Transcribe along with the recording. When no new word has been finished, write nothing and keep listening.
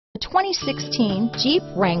2016 Jeep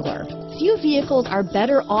Wrangler. Few vehicles are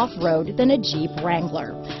better off-road than a Jeep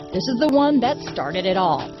Wrangler. This is the one that started it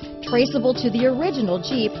all. Traceable to the original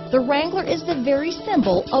Jeep, the Wrangler is the very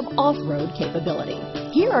symbol of off-road capability.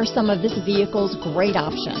 Here are some of this vehicle's great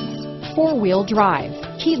options: four-wheel drive,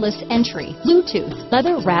 keyless entry, Bluetooth,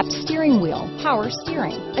 leather-wrapped steering wheel, power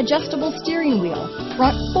steering, adjustable steering wheel,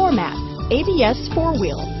 front floor mats, ABS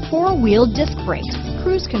four-wheel disc brakes,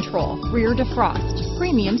 cruise control, rear defrost,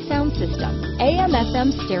 premium sound system,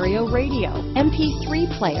 AM/FM stereo radio, MP3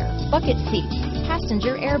 player, bucket seats,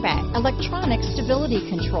 passenger airbag, electronic stability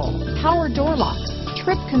control, power door locks,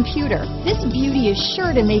 trip computer. This beauty is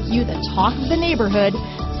sure to make you the talk of the neighborhood,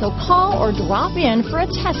 so call or drop in for a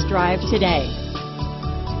test drive today.